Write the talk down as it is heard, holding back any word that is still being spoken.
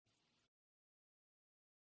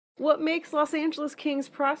What makes Los Angeles Kings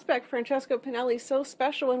prospect Francesco Pinelli so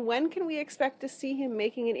special, and when can we expect to see him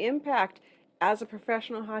making an impact as a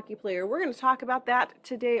professional hockey player? We're going to talk about that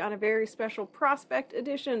today on a very special prospect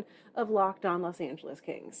edition of Locked On Los Angeles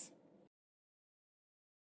Kings.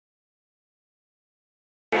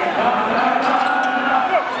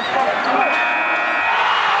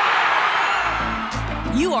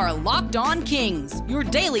 You are Locked On Kings, your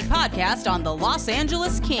daily podcast on the Los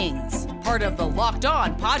Angeles Kings, part of the Locked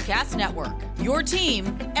On Podcast Network, your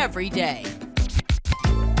team every day.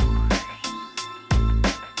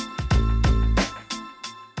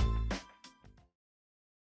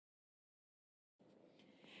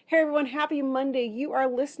 Hey everyone, happy Monday. You are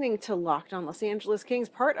listening to Locked On Los Angeles Kings,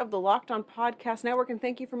 part of the Locked On Podcast Network, and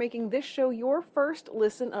thank you for making this show your first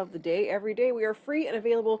listen of the day. Every day we are free and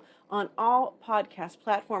available on all podcast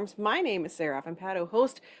platforms. My name is Sarah Vampado,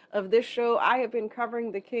 host of this show. I have been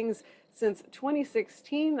covering the Kings since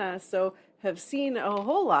 2016, so have seen a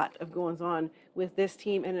whole lot of goings on with this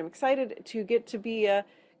team, and I'm excited to get to be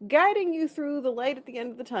guiding you through the light at the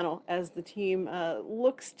end of the tunnel as the team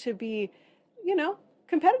looks to be,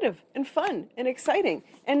 competitive and fun and exciting.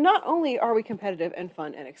 And not only are we competitive and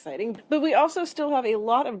fun and exciting, but we also still have a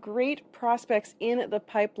lot of great prospects in the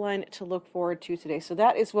pipeline to look forward to today. So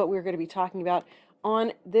that is what we're going to be talking about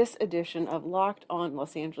on this edition of Locked On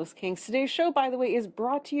Los Angeles Kings. Today's show, by the way, is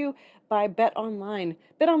brought to you by BetOnline.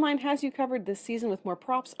 BetOnline has you covered this season with more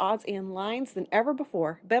props, odds, and lines than ever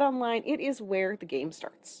before. BetOnline, it is where the game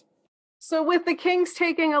starts. So with the Kings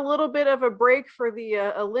taking a little bit of a break for the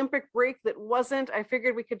Olympic break that wasn't, I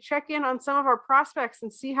figured we could check in on some of our prospects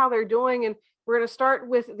and see how they're doing. And we're going to start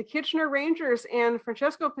with the Kitchener Rangers and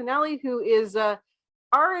Francesco Pinelli, who is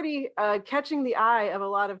already catching the eye of a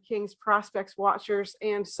lot of Kings prospects watchers.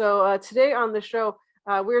 And so today on the show,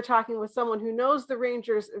 we're talking with someone who knows the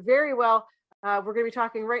Rangers very well. We're going to be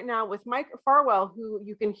talking right now with Mike Farwell, who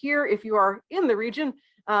you can hear if you are in the region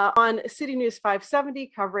on City News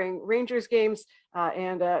 570, covering Rangers games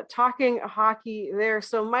and talking hockey there.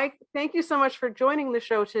 So, Mike, thank you so much for joining the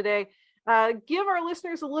show today. Give our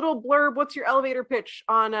listeners a little blurb. What's your elevator pitch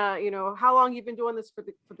on, how long you've been doing this for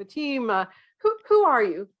the team? Who are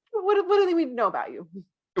you? What do they need to know about you?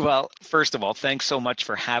 Well, first of all, thanks so much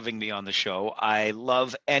for having me on the show. I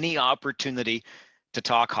love any opportunity to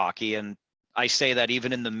talk hockey, and I say that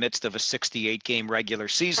even in the midst of a 68-game regular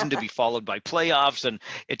season to be followed by playoffs, and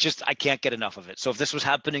I can't get enough of it. So if this was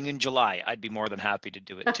happening in July, I'd be more than happy to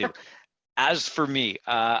do it too. As for me,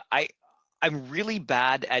 I'm really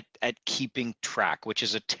bad at keeping track, which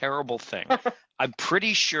is a terrible thing. I'm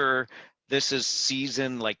pretty sure this is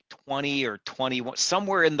season like 20 or 21,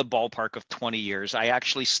 somewhere in the ballpark of 20 years. I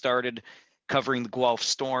actually started covering the Guelph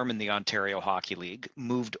Storm in the Ontario Hockey League,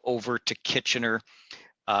 moved over to Kitchener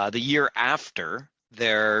the year after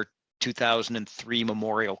their 2003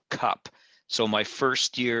 Memorial Cup. So my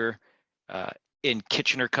first year in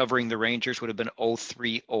Kitchener covering the Rangers would have been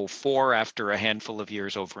 03-04 after a handful of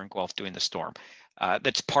years over in Guelph doing the Storm.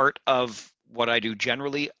 That's part of what I do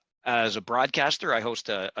generally as a broadcaster. I host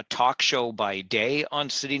a talk show by day on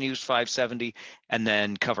City News 570 and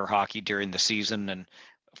then cover hockey during the season. And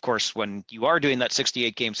of course, when you are doing that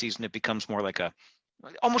 68-game season, it becomes more like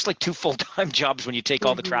almost like two full-time jobs when you take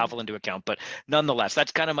all the travel into account. But nonetheless,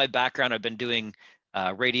 that's kind of my background. I've been doing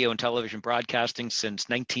radio and television broadcasting since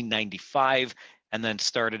 1995, and then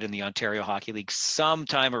started in the Ontario Hockey League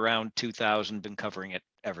sometime around 2000, been covering it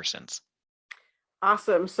ever since.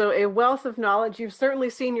 Awesome. So a wealth of knowledge. You've certainly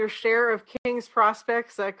seen your share of Kings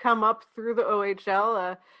prospects come up through the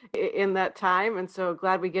OHL in that time. And so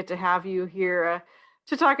glad we get to have you here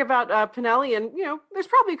to talk about Pinelli. And, there's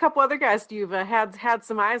probably a couple other guys you've had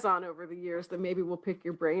some eyes on over the years that maybe we'll pick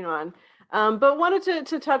your brain on. But wanted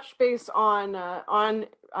to touch base on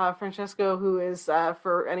Francesco, who is,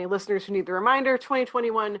 for any listeners who need the reminder,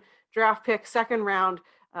 2021 draft pick, second round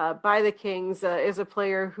by the Kings, is a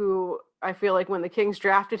player who I feel like when the Kings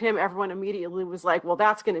drafted him, everyone immediately was like, well,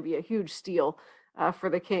 that's going to be a huge steal for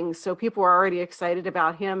the Kings. So people are already excited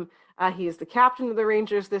about him. He is the captain of the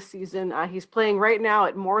Rangers this season. He's playing right now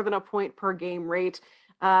at more than a point per game rate,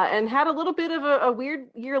 and had a little bit of a weird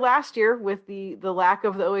year last year with the lack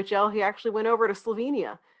of the OHL. He actually went over to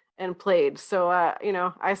Slovenia and played. So,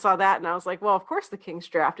 I saw that and I was like, well, of course the Kings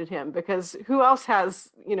drafted him, because who else has,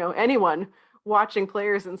 anyone watching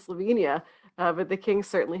players in Slovenia? But the Kings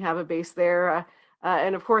certainly have a base there.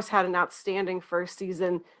 And of course had an outstanding first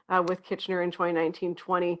season with Kitchener in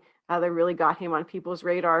 2019-20. That really got him on people's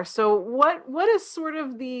radar. So what is sort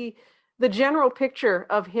of the general picture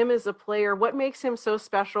of him as a player? What makes him so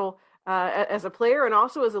special as a player and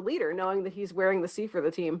also as a leader, knowing that he's wearing the C for the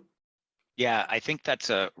team? Yeah, I think that's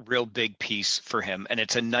a real big piece for him. And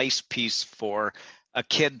it's a nice piece for a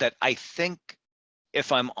kid that I think,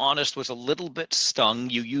 if I'm honest, was a little bit stung.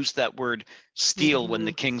 You used that word steal when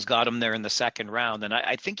the Hmm. Kings got him there in the second round. And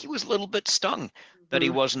I think he was a little bit stung that he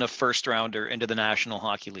Hmm. wasn't a first rounder into the National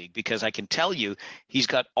Hockey League, because I can tell you he's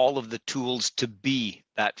got all of the tools to be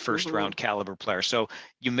that first Hmm. round caliber player. So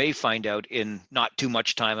you may find out in not too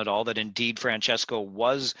much time at all that indeed Francesco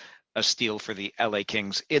was a steal for the LA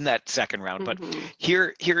Kings in that second round. But Hmm.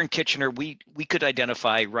 here in Kitchener, we could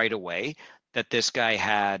identify right away that this guy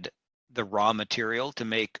had the raw material to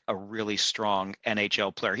make a really strong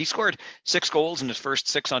NHL player. He scored 6 goals in his first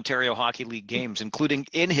 6 Ontario Hockey League games, including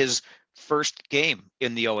in his first game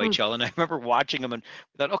in the OHL. And I remember watching him and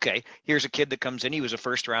thought, okay, here's a kid that comes in. He was a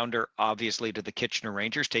first rounder, obviously, to the Kitchener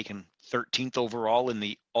Rangers, taken 13th overall in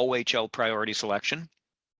the OHL priority selection.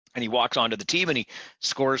 And he walks onto the team and he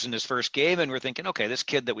scores in his first game. And we're thinking, okay, this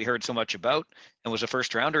kid that we heard so much about and was a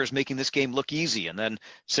first rounder is making this game look easy. And then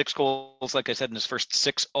 6 goals, like I said, in his first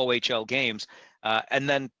 6 OHL games. And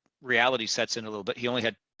then reality sets in a little bit. He only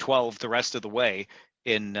had 12 the rest of the way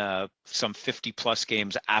in some 50 plus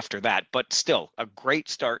games after that. But still, a great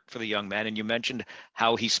start for the young man. And you mentioned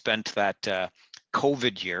how he spent that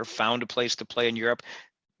COVID year, found a place to play in Europe,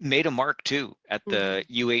 made a mark too at Hmm. the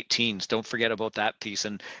U18s. Don't forget about that piece,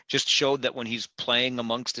 and just showed that when he's playing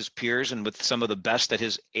amongst his peers and with some of the best at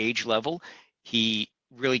his age level, he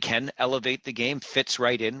really can elevate the game, fits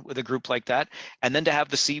right in with a group like that. And then to have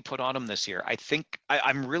the C put on him this year, I think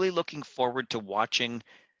I'm really looking forward to watching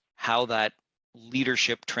how that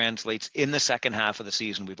leadership translates in the second half of the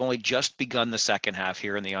season. We've only just begun the second half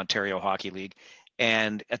here in the Ontario Hockey League.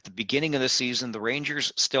 And at the beginning of the season, the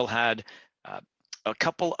Rangers still had uh, a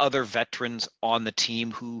couple other veterans on the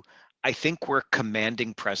team who I think were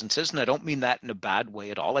commanding presences. And I don't mean that in a bad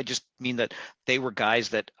way at all. I just mean that they were guys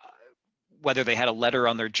that, whether they had a letter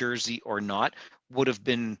on their jersey or not, would have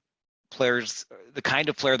been players, the kind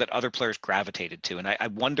of player that other players gravitated to. And I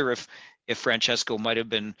wonder if Francesco might have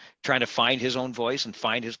been trying to find his own voice and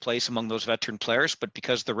find his place among those veteran players. But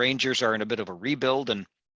because the Rangers are in a bit of a rebuild and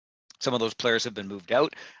some of those players have been moved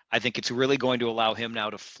out, I think it's really going to allow him now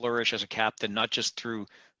to flourish as a captain, not just through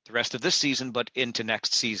the rest of this season, but into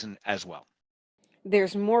next season as well.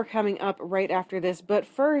 There's more coming up right after this, but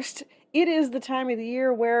first, it is the time of the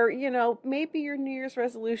year where, maybe your New Year's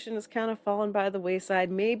resolution has kind of fallen by the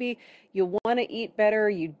wayside. Maybe you want to eat better,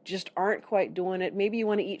 you just aren't quite doing it. Maybe you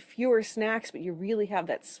want to eat fewer snacks, but you really have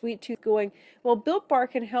that sweet tooth going. Well, Built Bar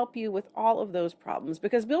can help you with all of those problems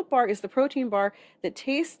because Built Bar is the protein bar that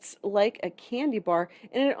tastes like a candy bar,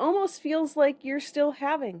 and it almost feels like you're still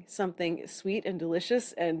having something sweet and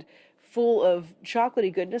delicious and full of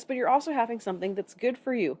chocolatey goodness, but you're also having something that's good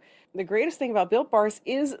for you. The greatest thing about Built Bars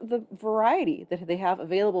is the variety that they have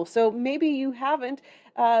available. So maybe you haven't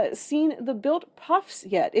seen the Built Puffs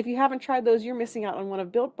yet. If you haven't tried those, you're missing out on one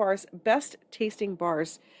of Built Bar's best tasting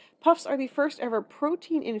bars. Puffs are the first ever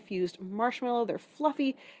protein infused marshmallow. They're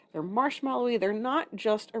fluffy, they're marshmallowy, they're not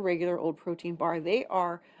just a regular old protein bar, they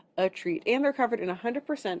are a treat. And they're covered in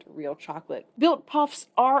 100% real chocolate. Built Puffs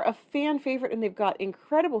are a fan favorite and they've got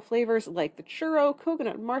incredible flavors like the churro,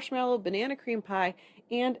 coconut marshmallow, banana cream pie,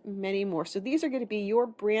 and many more. So these are going to be your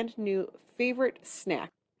brand new favorite snack.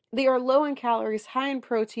 They are low in calories, high in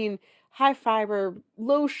protein, high fiber,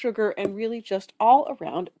 low sugar, and really just all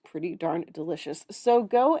around pretty darn delicious. So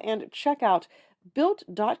go and check out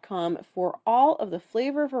built.com for all of the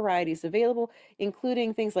flavor varieties available,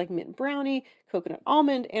 including things like mint brownie, coconut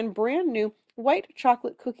almond, and brand new white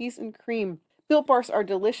chocolate cookies and cream. Built Bars are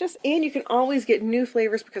delicious, and you can always get new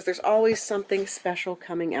flavors because there's always something special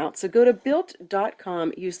coming out. So go to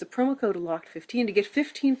built.com, use the promo code LOCKED15 to get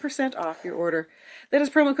 15% off your order. That is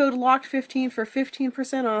promo code LOCKED15 for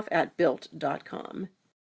 15% off at built.com.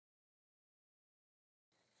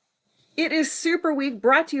 It is Super Week,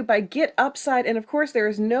 brought to you by Get Upside, and of course, there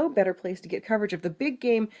is no better place to get coverage of the big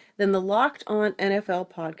game than the Locked On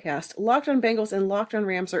NFL podcast. Locked On Bengals and Locked On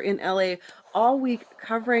Rams are in LA all week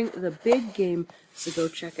covering the big game, so go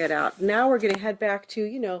check it out. Now we're going to head back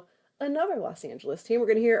to, another Los Angeles team. We're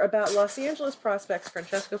going to hear about Los Angeles prospects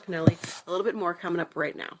Francesco Pinelli. A little bit more coming up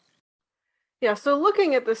right now. Yeah, so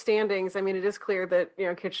looking at the standings, I mean, it is clear that,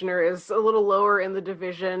 Kitchener is a little lower in the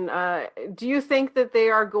division. Do you think that they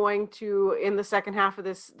are going to, in the second half of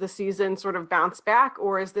the season, sort of bounce back?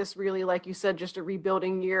 Or is this really, like you said, just a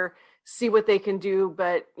rebuilding year, see what they can do,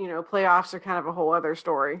 but, playoffs are kind of a whole other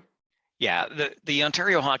story? Yeah, the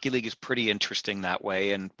Ontario Hockey League is pretty interesting that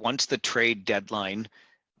way. And once the trade deadline,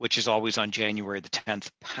 which is always on January the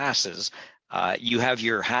 10th, passes, you have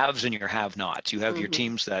your haves and your have-nots. You have your Mm-hmm.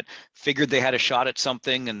 teams that figured they had a shot at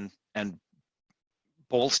something and and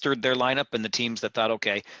bolstered their lineup, and the teams that thought,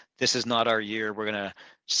 okay, this is not our year, we're going to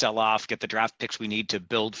sell off, get the draft picks we need to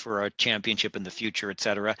build for a championship in the future,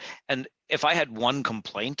 etc. And if I had one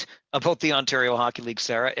complaint about the Ontario Hockey League,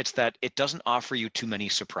 Sarah, it's that it doesn't offer you too many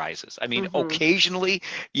surprises. I mean, occasionally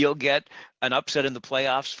you'll get an upset in the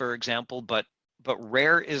playoffs, for example, but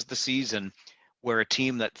rare is the season where a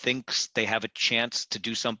team that thinks they have a chance to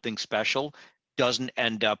do something special doesn't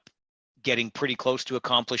end up getting pretty close to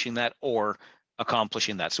accomplishing that or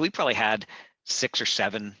accomplishing that. So we probably had 6 or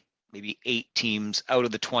 7, maybe 8 teams out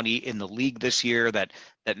of the 20 in the league this year that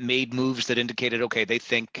made moves that indicated, okay, they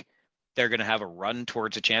think they're going to have a run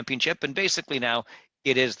towards a championship. And basically now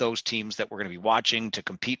it is those teams that we're going to be watching to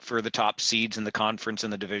compete for the top seeds in the conference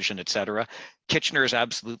and the division, et cetera. Kitchener is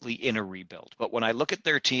absolutely in a rebuild. But when I look at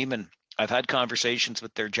their team, and I've had conversations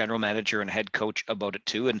with their general manager and head coach about it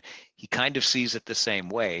too, and he kind of sees it the same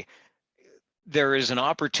way. There is an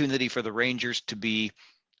opportunity for the Rangers to be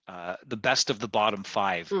the best of the bottom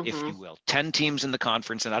 5, if you will. 10 teams in the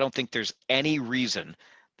conference, and I don't think there's any reason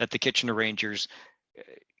that the Kitchener Rangers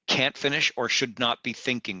can't finish or should not be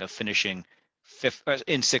thinking of finishing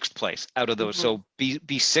in 6th place out of those. So be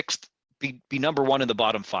 6th, be number 1 in the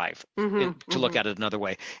bottom 5, to look at it another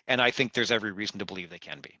way. And I think there's every reason to believe they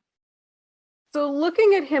can be. So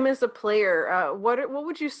looking at him as a player, what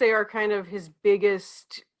would you say are kind of his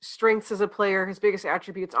biggest strengths as a player, his biggest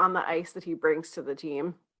attributes on the ice that he brings to the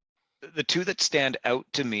team? The two that stand out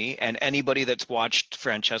to me, and anybody that's watched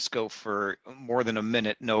Francesco for more than a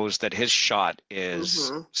minute knows that his shot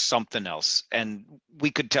is something else. And we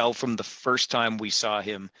could tell from the first time we saw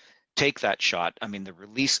him take that shot. I mean, the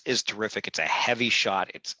release is terrific. It's a heavy shot.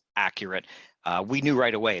 It's accurate. We knew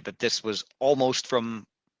right away that this was almost from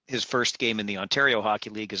his first game in the Ontario Hockey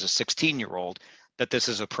League as a 16-year-old, that this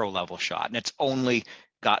is a pro level shot, and it's only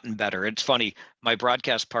gotten better. It's funny, my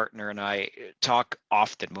broadcast partner and I talk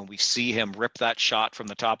often when we see him rip that shot from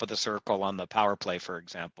the top of the circle on the power play, for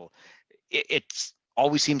example. It's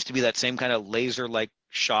always seems to be that same kind of laser-like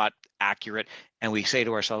shot, accurate, and we say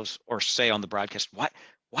to ourselves, or say on the broadcast,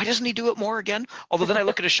 why doesn't he do it more again? Although then I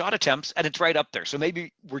look at his shot attempts and it's right up there. So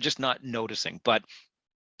maybe we're just not noticing, but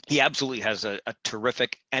he absolutely has a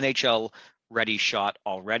terrific NHL ready shot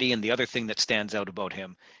already. And the other thing that stands out about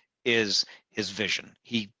him is his vision.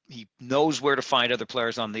 He knows where to find other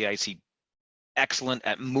players on the ice. He's excellent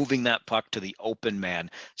at moving that puck to the open man.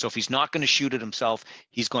 So if he's not going to shoot it himself,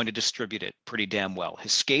 he's going to distribute it pretty damn well.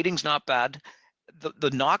 His skating's not bad. The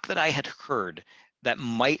knock that I had heard that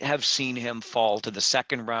might have seen him fall to the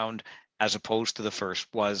second round as opposed to the first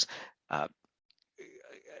was a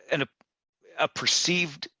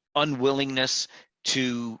perceived unwillingness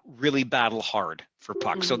to really battle hard for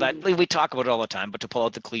pucks. So that we talk about it all the time, but to pull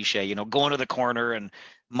out the cliche, go into the corner and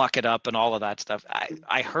muck it up and all of that stuff.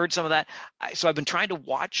 I heard some of that. So I've been trying to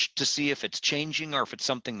watch to see if it's changing or if it's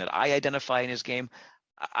something that I identify in his game.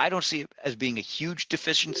 I don't see it as being a huge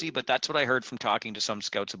deficiency, but that's what I heard from talking to some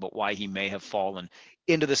scouts about why he may have fallen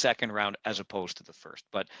into the second round as opposed to the first.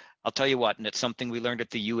 But I'll tell you what, and it's something we learned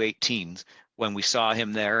at the U18s when we saw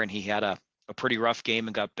him there, and he had a pretty rough game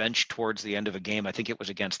and got benched towards the end of a game. I think it was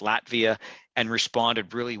against Latvia, and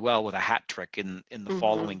responded really well with a hat trick in the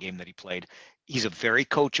following game that he played. He's a very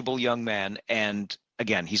coachable young man. And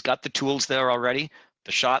again, he's got the tools there already.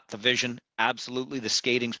 The shot, the vision, absolutely. The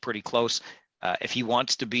skating's pretty close. If he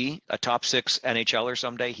wants to be a top 6 NHLer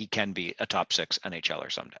someday, he can be a top 6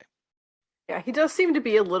 NHLer someday. Yeah, he does seem to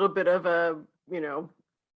be a little bit of a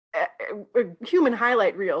human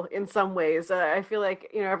highlight reel in some ways. I feel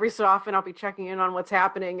like, every so often I'll be checking in on what's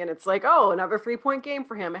happening and it's like, oh, another 3-point game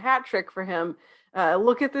for him, a hat trick for him.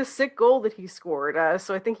 Look at this sick goal that he scored.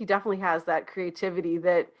 So I think he definitely has that creativity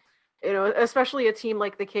that, especially a team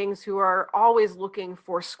like the Kings, who are always looking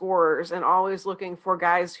for scorers and always looking for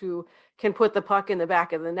guys who can put the puck in the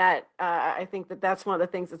back of the net. I think that's one of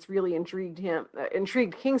the things that's really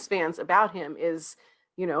intrigued Kings fans about him is,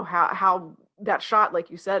 how that shot,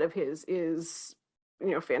 like you said, of his is,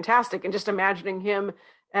 fantastic. And just imagining him,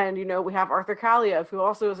 and, we have Arthur Kaliev, who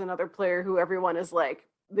also is another player who everyone is like,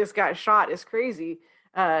 this guy's shot is crazy.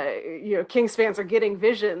 Kings fans are getting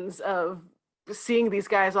visions of seeing these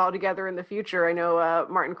guys all together in the future. I know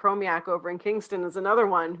Martin Chromiak over in Kingston is another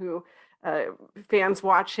one who fans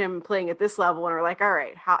watch him playing at this level and are like, all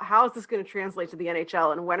right, how is this going to translate to the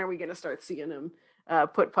NHL? And when are we going to start seeing him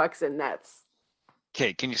put pucks in nets?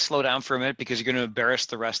 Okay, can you slow down for a minute, because you're going to embarrass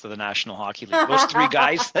the rest of the National Hockey League. Those 3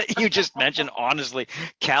 guys that you just mentioned, honestly,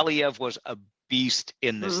 Kaliev was a beast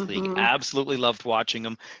in this league. Absolutely loved watching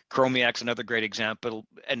him. Chromiak's another great example,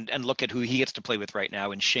 and look at who he gets to play with right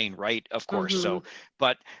now, and Shane Wright, of course. So,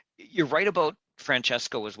 but you're right about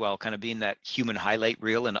Francesco as well, kind of being that human highlight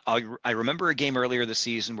reel. And I remember a game earlier this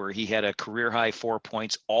season where he had a career high 4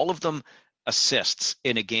 points, all of them assists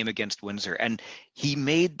in a game against Windsor. And he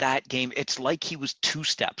made that game, it's like he was 2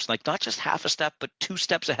 steps, like not just half a step, but 2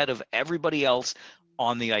 steps ahead of everybody else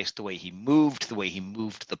on the ice, the way he moved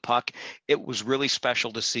the puck. It was really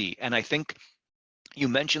special to see. And I think you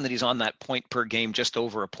mentioned that he's on that point per game, just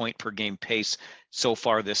over a point per game pace so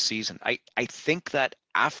far this season. I think that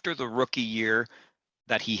after the rookie year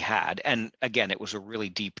that he had, and again, it was a really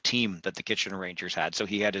deep team that the Kitchener Rangers had. So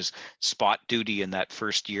he had his spot duty in that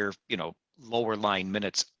first year, lower line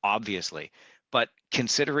minutes, obviously. But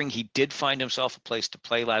considering he did find himself a place to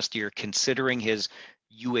play last year, considering his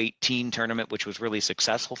U18 tournament, which was really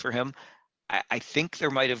successful for him, I think there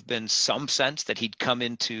might have been some sense that he'd come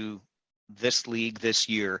into this league this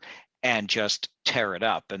year and just tear it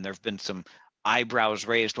up. And there've been some eyebrows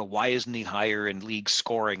raised, well, why isn't he higher in league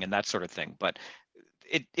scoring and that sort of thing? But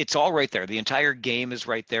it's all right there. The entire game is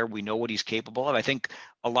right there. We know what he's capable of. I think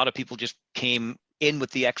a lot of people just came in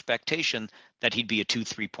with the expectation that he'd be a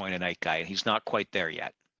 2-3 point a night guy, and he's not quite there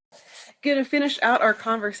yet. Going to finish out our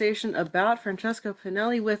conversation about Francesco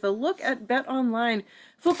Pinelli with a look at Bet Online.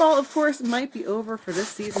 Football, of course, might be over for this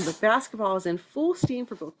season, but basketball is in full steam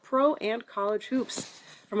for both pro and college hoops.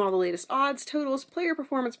 From all the latest odds, totals, player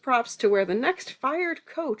performance props to where the next fired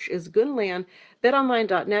coach is going to land,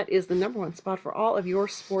 BetOnline.net is the #1 spot for all of your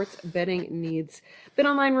sports betting needs.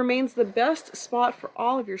 BetOnline remains the best spot for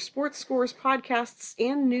all of your sports scores, podcasts,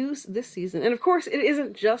 and news this season. And of course, it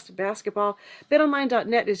isn't just basketball.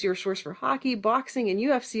 BetOnline.net is your source for hockey, boxing, and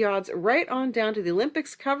UFC odds, right on down to the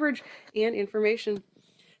Olympics coverage and information.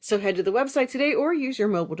 So head to the website today or use your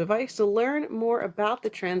mobile device to learn more about the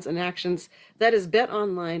trends and actions. That is Bet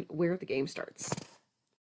Online, where the game starts.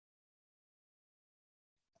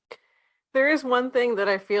 There is one thing that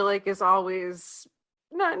I feel like is always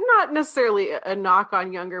not necessarily a knock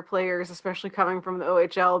on younger players, especially coming from the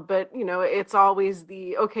OHL, but it's always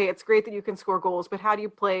okay, it's great that you can score goals, but how do you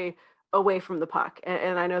play away from the puck?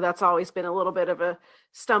 And I know that's always been a little bit of a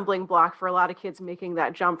stumbling block for a lot of kids making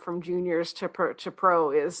that jump from juniors to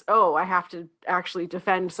pro is, I have to actually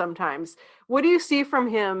defend sometimes. What do you see from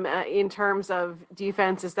him in terms of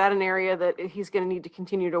defense? Is that an area that he's going to need to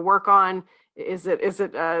continue to work on? Is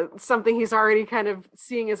it something he's already kind of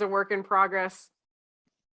seeing as a work in progress?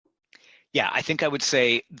 Yeah, I think I would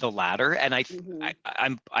say the latter. And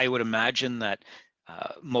I would imagine that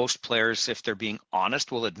most players, if they're being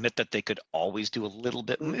honest, will admit that they could always do a little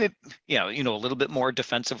bit, a little bit more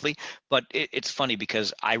defensively. But it's funny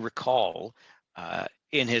because I recall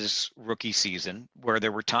in his rookie season where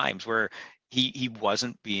there were times where he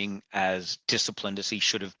wasn't being as disciplined as he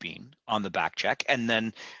should have been on the back check. And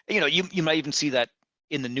then, you might even see that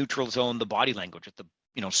in the neutral zone, the body language at the,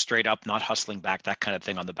 straight up, not hustling back, that kind of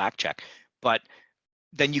thing on the back check. But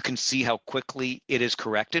then you can see how quickly it is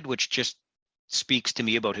corrected, which just speaks to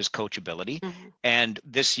me about his coachability. Mm-hmm. And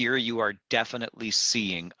this year you are definitely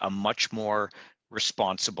seeing a much more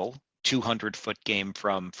responsible 200-foot game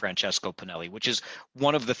from Francesco Pinelli, which is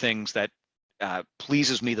one of the things that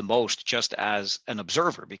pleases me the most just as an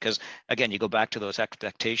observer, because again, you go back to those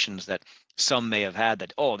expectations that some may have had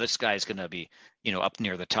that, this guy's going to be, up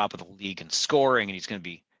near the top of the league in scoring and he's going to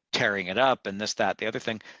be tearing it up and this, that, the other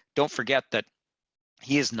thing. Don't forget that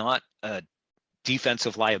he is not a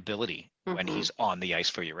defensive liability when he's on the ice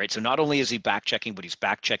for you, right? So not only is he back checking, but he's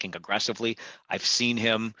back checking aggressively. I've seen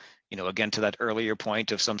him, again, to that earlier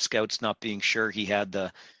point of some scouts not being sure he had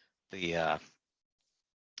the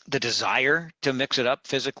desire to mix it up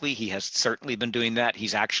physically. He has certainly been doing that.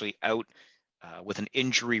 He's actually out with an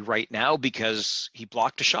injury right now because he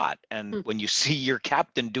blocked a shot. And when you see your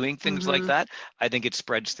captain doing things like that, I think it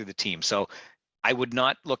spreads through the team. So I would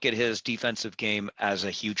not look at his defensive game as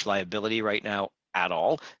a huge liability right now at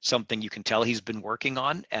all. Something you can tell he's been working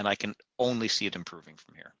on, and I can only see it improving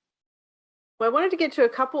from here. Well, I wanted to get to a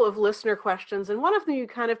couple of listener questions, and one of them you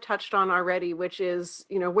kind of touched on already, which is,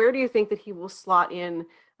 where do you think that he will slot in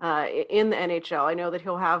the NHL? I know that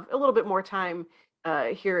he'll have a little bit more time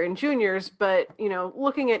here in juniors, but,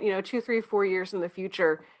 looking at, 2, 3, 4 years in the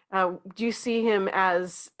future, do you see him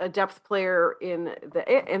as a depth player in the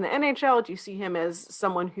NHL? Do you see him as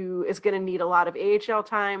someone who is going to need a lot of AHL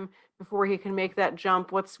time before he can make that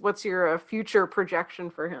jump? What's your future projection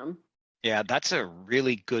for him? Yeah, that's a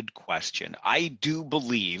really good question. I do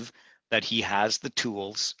believe that he has the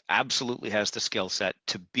tools, absolutely has the skill set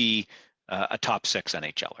to be a top 6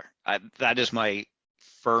 NHLer. That is my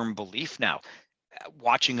firm belief. Now,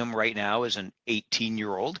 watching him right now as an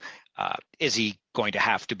 18-year-old, Is he going to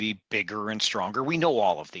have to be bigger and stronger? We know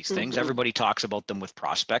all of these things. Everybody talks about them with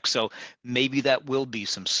prospects. So maybe that will be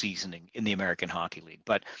some seasoning in the American Hockey League.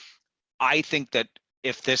 But I think that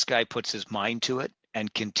if this guy puts his mind to it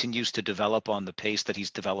and continues to develop on the pace that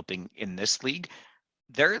he's developing in this league,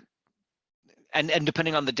 there and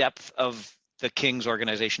depending on the depth of the Kings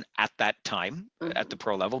organization at that time at the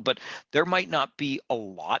pro level, but there might not be a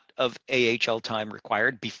lot of AHL time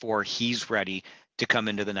required before he's ready to come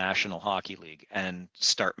into the National Hockey League and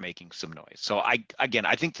start making some noise. So I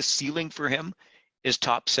think the ceiling for him is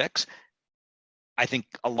top 6. I think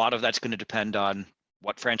a lot of that's going to depend on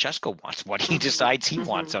what Francesco wants, what he decides he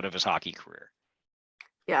wants out of his hockey career.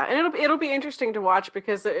 Yeah, and it'll be interesting to watch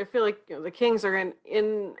because I feel like the Kings are in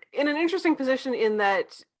an interesting position in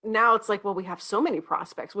that now it's like, well, we have so many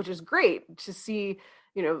prospects, which is great to see.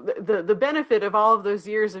 The benefit of all of those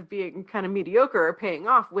years of being kind of mediocre are paying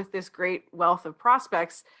off with this great wealth of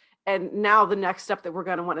prospects. And now the next step that we're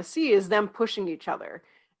going to want to see is them pushing each other.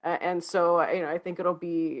 And so, I think it'll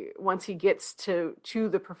be once he gets to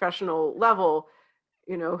the professional level,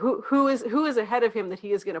 who is ahead of him that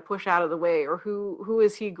he is going to push out of the way, or who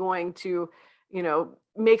is he going to,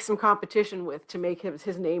 make some competition with to make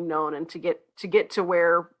his name known and to get to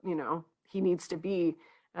where, he needs to be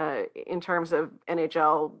in terms of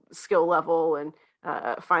NHL skill level and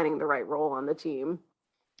finding the right role on the team.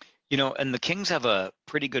 And the Kings have a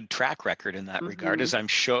pretty good track record in that regard, as I'm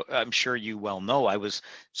sure you well know. I was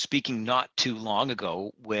speaking not too long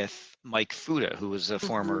ago with Mike Fuda, who was a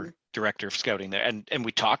former director of scouting there, and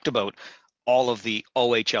we talked about all of the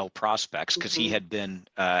OHL prospects because he had been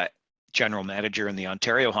general manager in the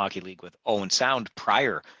Ontario Hockey League with Owen Sound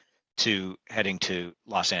prior to heading to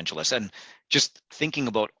Los Angeles, and just thinking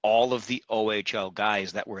about all of the OHL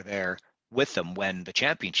guys that were there with them when the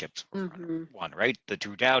championships won, right? The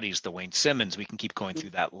Drew Dowdys, the Wayne Simmons, we can keep going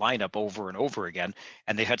through that lineup over and over again.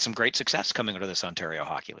 And they had some great success coming out of this Ontario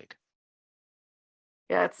Hockey League.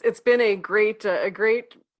 Yeah, it's been a great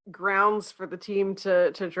grounds for the team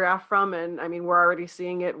to draft from. And I mean, we're already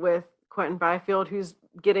seeing it with Quentin Byfield, who's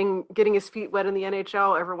getting his feet wet in the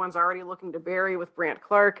NHL. Everyone's already looking to Barrie with Brandt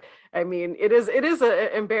Clarke. I mean, it is an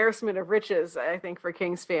embarrassment of riches, I think, for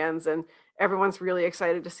Kings fans, and everyone's really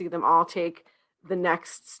excited to see them all take the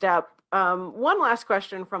next step. One last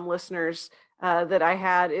question from listeners that I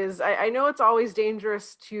had is, I know it's always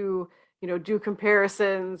dangerous to do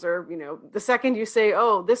comparisons, or the second you say,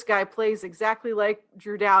 oh, this guy plays exactly like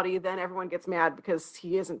Drew Doughty, then everyone gets mad because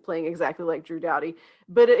he isn't playing exactly like Drew Doughty.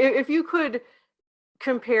 But if you could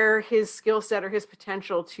compare his skill set or his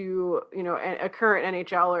potential to a current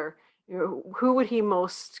NHLer, who would he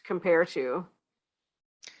most compare to?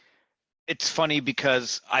 It's funny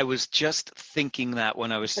because I was just thinking that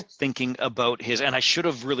when I was thinking about his, and I should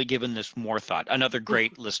have really given this more thought. Another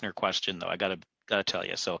great listener question, though, I gotta tell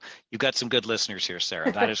you. So you've got some good listeners here,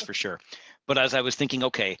 Sarah, that is for sure. But as I was thinking,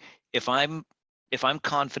 okay, if I'm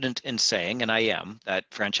confident in saying, and I am, that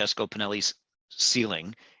Francesco Pinelli's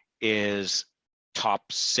ceiling is top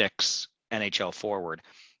 6 NHL forward,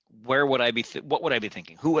 where would I be? What would I be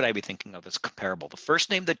thinking? Who would I be thinking of as comparable? The first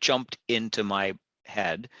name that jumped into my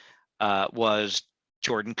head was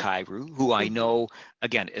Jordan Kyrou, who I know,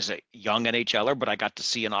 again, is a young NHLer, but I got to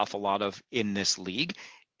see an awful lot of in this league.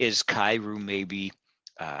 Is Kyrou maybe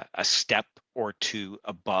a step or two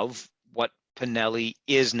above what Pinelli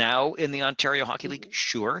is now in the Ontario Hockey League?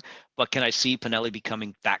 Sure. But can I see Pinelli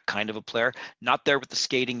becoming that kind of a player? Not there with the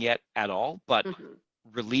skating yet at all, but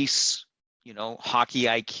release, hockey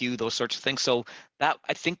IQ, those sorts of things. So that,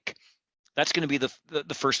 I think that's going to be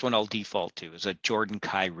the first one I'll default to, is a Jordan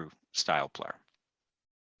Kyrou style player.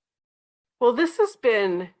 Well, this has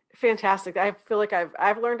been fantastic. I feel like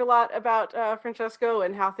I've learned a lot about Francesco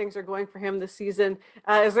and how things are going for him this season.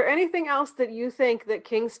 Is there anything else that you think that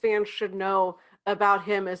Kings fans should know about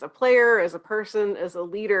him as a player, as a person, as a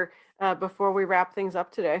leader, before we wrap things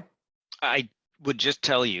up today? I would just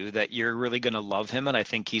tell you that you're really going to love him, and I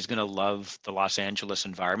think he's going to love the Los Angeles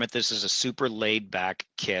environment. This is a super laid-back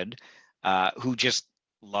kid who just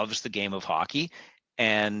loves the game of hockey,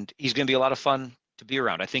 and he's going to be a lot of fun to be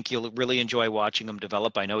around. I think you'll really enjoy watching him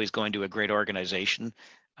develop. I know he's going to a great organization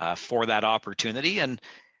for that opportunity, and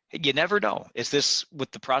you never know. Is this, with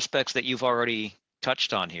the prospects that you've already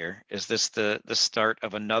touched on here, is this the start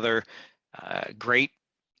of another great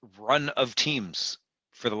run of teams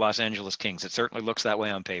for the Los Angeles Kings? It certainly looks that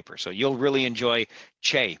way on paper. So you'll really enjoy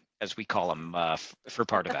Che, as we call him, for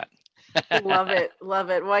part of that. Love it, love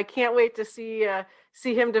it. Well, I can't wait to see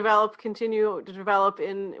him continue to develop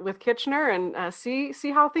in with Kitchener, and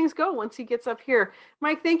see how things go once he gets up here.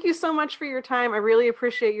 Mike, thank you so much for your time. I really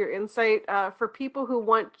appreciate your insight. For people who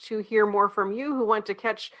want to hear more from you, who want to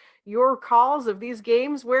catch your calls of these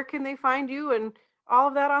games, where can they find you and all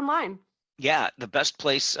of that online? Yeah, the best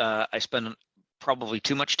place, I spend probably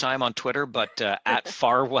too much time on Twitter, but at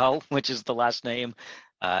Farwell, which is the last name,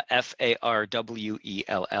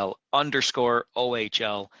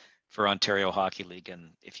 FARWELL_OHL for Ontario Hockey League.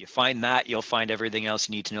 And if you find that, you'll find everything else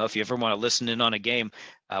you need to know. If you ever want to listen in on a game,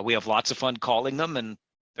 we have lots of fun calling them, and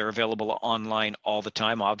they're available online all the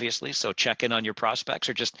time, obviously. So check in on your prospects,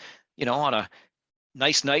 or just, on a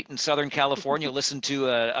nice night in Southern California, listen to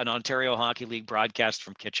an Ontario Hockey League broadcast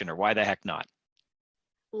from Kitchener. Why the heck not?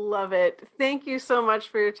 Love it. Thank you so much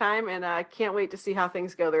for your time, and I can't wait to see how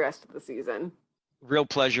things go the rest of the season. Real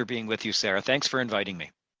pleasure being with you, Sarah. Thanks for inviting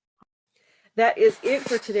me. That is it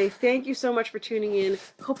for today. Thank you so much for tuning in.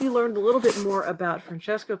 Hope you learned a little bit more about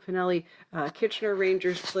Francesco Pinelli, Kitchener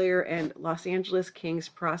Rangers player and Los Angeles Kings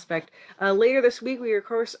prospect. Later this week, we, of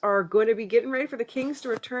course, are going to be getting ready for the Kings to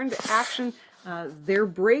return to action. Their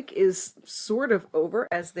break is sort of over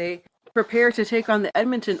as they prepare to take on the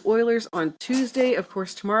Edmonton Oilers on Tuesday. Of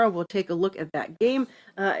course, tomorrow we'll take a look at that game.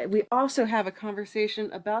 We also have a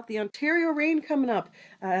conversation about the Ontario Reign coming up.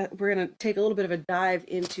 We're going to take a little bit of a dive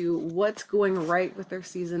into what's going right with their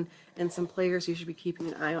season and some players you should be keeping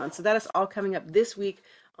an eye on. So that is all coming up this week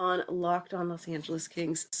on Locked On Los Angeles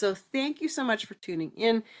Kings. So thank you so much for tuning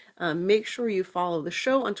in. Make sure you follow the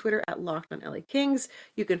show on Twitter at Locked On LA Kings.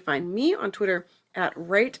 You can find me on Twitter at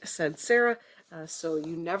Right Said Sarah. So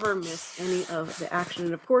you never miss any of the action.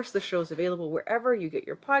 And of course, the show is available wherever you get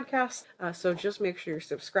your podcasts. So just make sure you're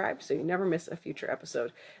subscribed so you never miss a future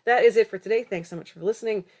episode. That is it for today. Thanks so much for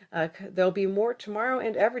listening. There'll be more tomorrow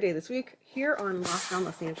and every day this week here on Locked On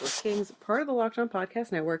Los Angeles Kings, part of the Locked On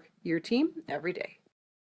Podcast Network, your team every day.